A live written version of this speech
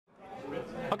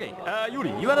Okay,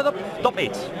 Youri, you ended up top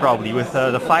 8 probably with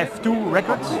the 5-2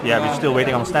 record. Yeah, we're still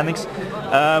waiting on the standings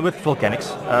with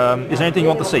Volcanics. Is there anything you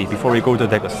want to say before we go to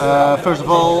the decklist? First of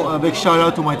all, a big shout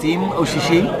out to my team,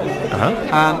 OCC,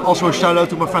 and also a shout out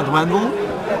to my friend Wendell.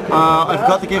 I've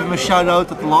got to give him a shout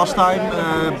out at the last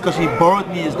time because he borrowed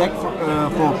me his deck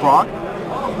for Prague.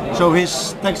 So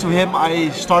thanks to him I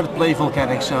started playing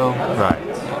Volcanic. So right.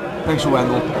 Thanks to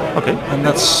Wendell. Okay. And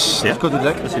let's go to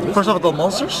the deck. First off, the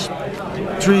monsters.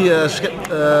 3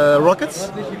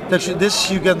 rockets. This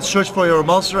you can search for your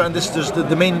monster, and this is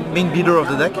the main beater of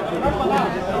the deck.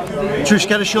 3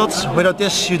 scatter shots. Without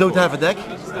this, you don't have a deck.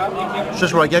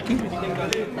 Just Raigeki.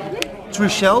 3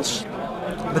 shells.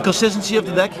 The consistency of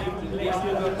the deck.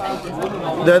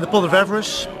 The pot of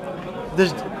avarice.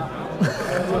 This.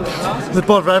 The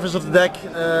pot of avarice of the deck.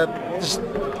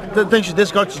 Thanks to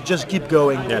this card, you just keep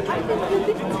going. Yeah.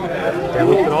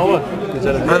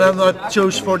 And then I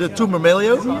chose for the 2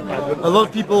 Mermelio. A lot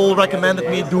of people recommended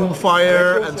me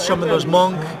Doomfire and Summoner's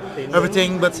Monk,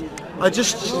 everything, but I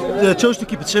just chose to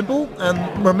keep it simple. And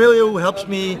Mermelio helps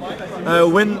me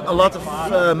win a lot of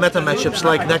meta matchups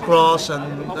like Necros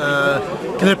and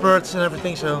Clipperts and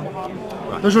everything. So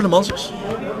those were the monsters.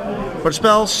 For the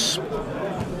spells,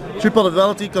 3 pot of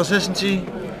Duality, consistency,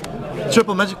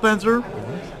 triple Magic Panther.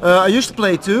 I used to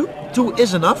play 2. 2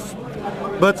 is enough.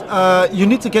 But you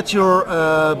need to get your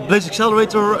Blaze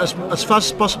Accelerator as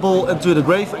fast as possible into the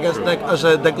grave against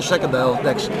the second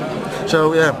decks.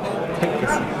 So yeah.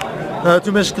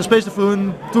 2 Mystical Space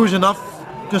Typhoon, 2 is enough,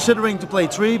 considering to play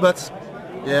 3, but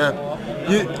yeah.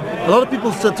 A lot of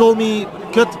people told me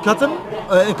cut them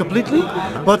completely,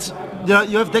 but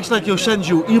you have decks like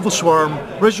Yosenju, Evil Swarm,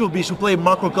 Ritual Beast who play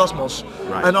Macrocosmos,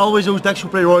 and always those decks who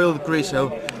play Royal Decree.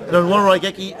 So. And then 1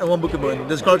 Raigeki and 1 Bookabun.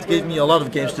 This card gave me a lot of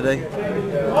games today.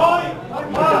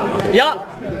 Yeah.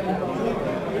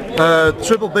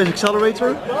 Triple Base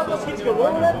Accelerator.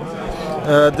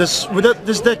 This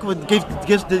deck gave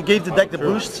the deck the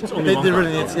boost they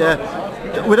really need.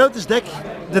 Yeah. Without this deck,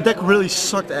 the deck really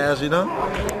sucked ass, you know.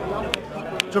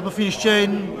 Triple Phoenix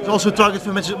Chain. It's also a target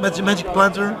for Magic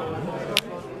Planter.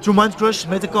 2 Mind Crush,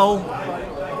 Metacall.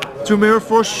 2 Mirror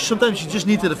Force. Sometimes you just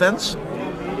need the defense.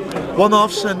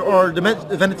 1-offs or the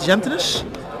Vanity's Emptiness,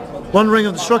 1 Ring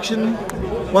of Destruction,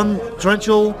 1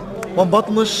 Torrential, 1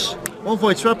 Bottomless, 1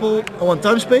 Void Trapple, and 1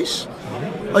 Time Space.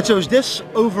 I chose this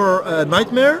over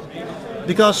Nightmare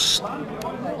because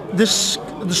this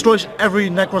destroys every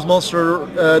Necros monster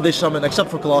they summon except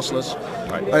for Colossus.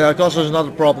 Right. Colossus is not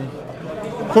a problem.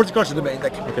 40 cards in the main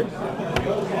deck. Okay.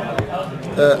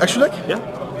 Extra deck? Yeah,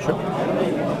 sure.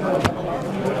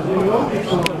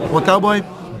 1 Cowboy.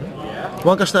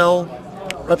 1 Castell,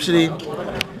 Rhapsody,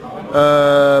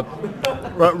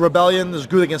 Rebellion is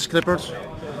good against Clippers,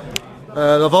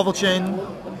 the Volvo Chain,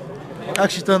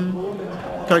 Axiton,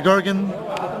 Kaigargan,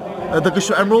 the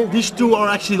Gusto Emerald. These 2 are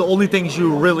actually the only things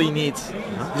you really need.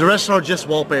 The rest are just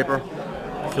wallpaper.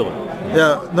 Filler.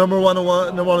 Yeah, number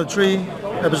 101, number 103,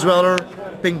 Abyss Dweller,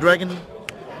 Pink Dragon,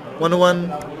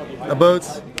 101, a boat,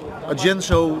 a Djinn,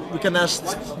 so we can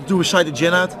do a sided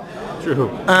Djinn out. True.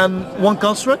 And 1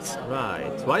 Construct.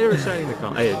 Right. Why are you signing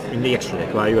in the extra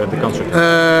deck? Why you have the Construct?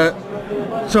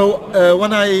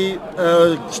 When I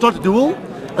start a duel,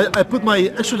 I put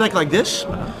my extra deck like this.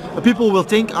 People will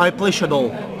think I play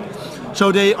Shaddoll.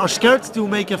 So they are scared to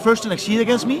make a first turn exceed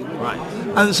against me. Right.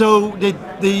 And so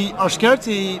they are scared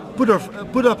to put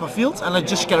up a field, and I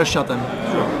just scatter shot them.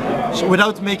 Sure. So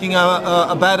without making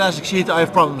a badass exceed, I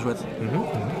have problems with.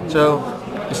 So.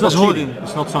 It's not cheating.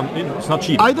 It's not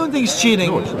cheating. I don't think it's cheating.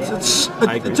 No,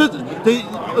 they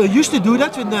used to do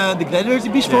that in the Gladiator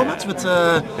Beast format with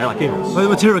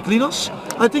Heraclinos.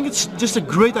 I think it's just a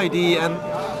great idea, and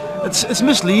it's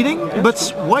misleading. But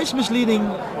why is misleading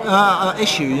an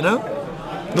issue? You know?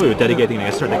 No, you're dedicating an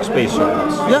extra deck space. So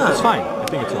yeah, that's fine. I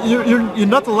think it's. You're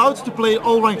not allowed to play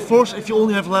all rank 4s if you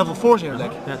only have level 4s in your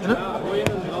deck. Yeah, you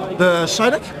know? The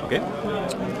side deck. Okay.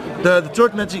 The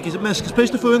third magic is Mystical Space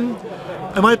Typhoon.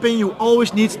 In my opinion, you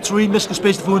always need 3 Mystical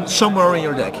Space Typhoon somewhere in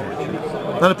your deck.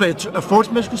 Then I play a 4th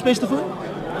Mystical Space Typhoon.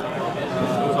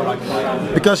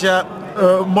 Because yeah,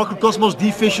 Macrocosmos,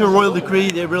 D-Fisher, Royal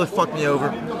Decree, they really fucked me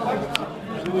over.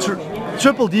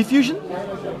 Triple Diffusion.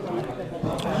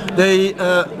 They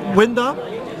Winda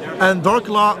and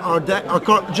Darkla are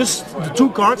just the 2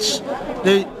 cards.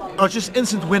 They are just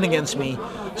instant win against me.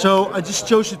 So I just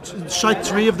chose to side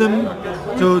 3 of them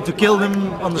to kill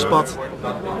them on the spot.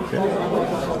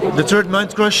 The 3rd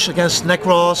Mind Crush against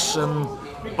Necros and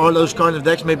all those kind of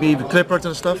decks, maybe the Clippert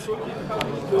and stuff.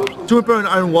 2 Imperial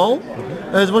Iron Wall.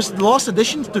 It was the last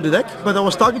addition to the deck, but I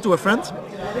was talking to a friend,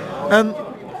 and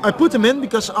I put them in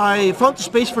because I found the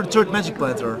space for the third magic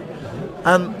planter,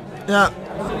 and yeah,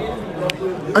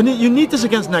 you need this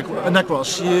against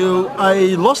Necros.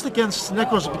 I lost against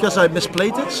Necros because I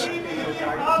misplayed it,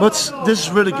 but this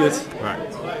is really good. Right.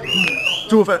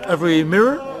 2 of every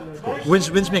mirror.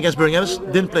 Wins me against Burning Abyss.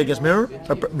 Didn't play against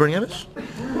Burning Abyss.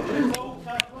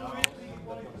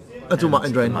 And 2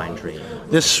 Mind Drain.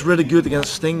 This is really good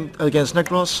against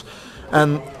Necros,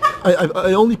 and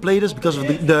I only play this because of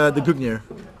the Gugnir.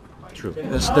 True.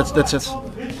 Yes, that's it.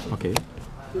 Okay.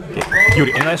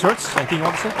 Youri, any last words? Anything you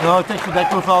want to say? No, thanks for deck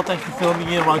profile. Thanks for filming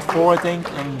in round 4, I think.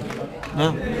 And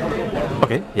yeah.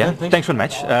 Okay. Yeah. Thanks for the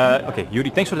match. Okay,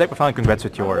 Youri, thanks for the deck profile and congrats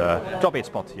with your top 8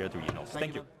 spot here at the Regionals.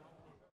 Thank you.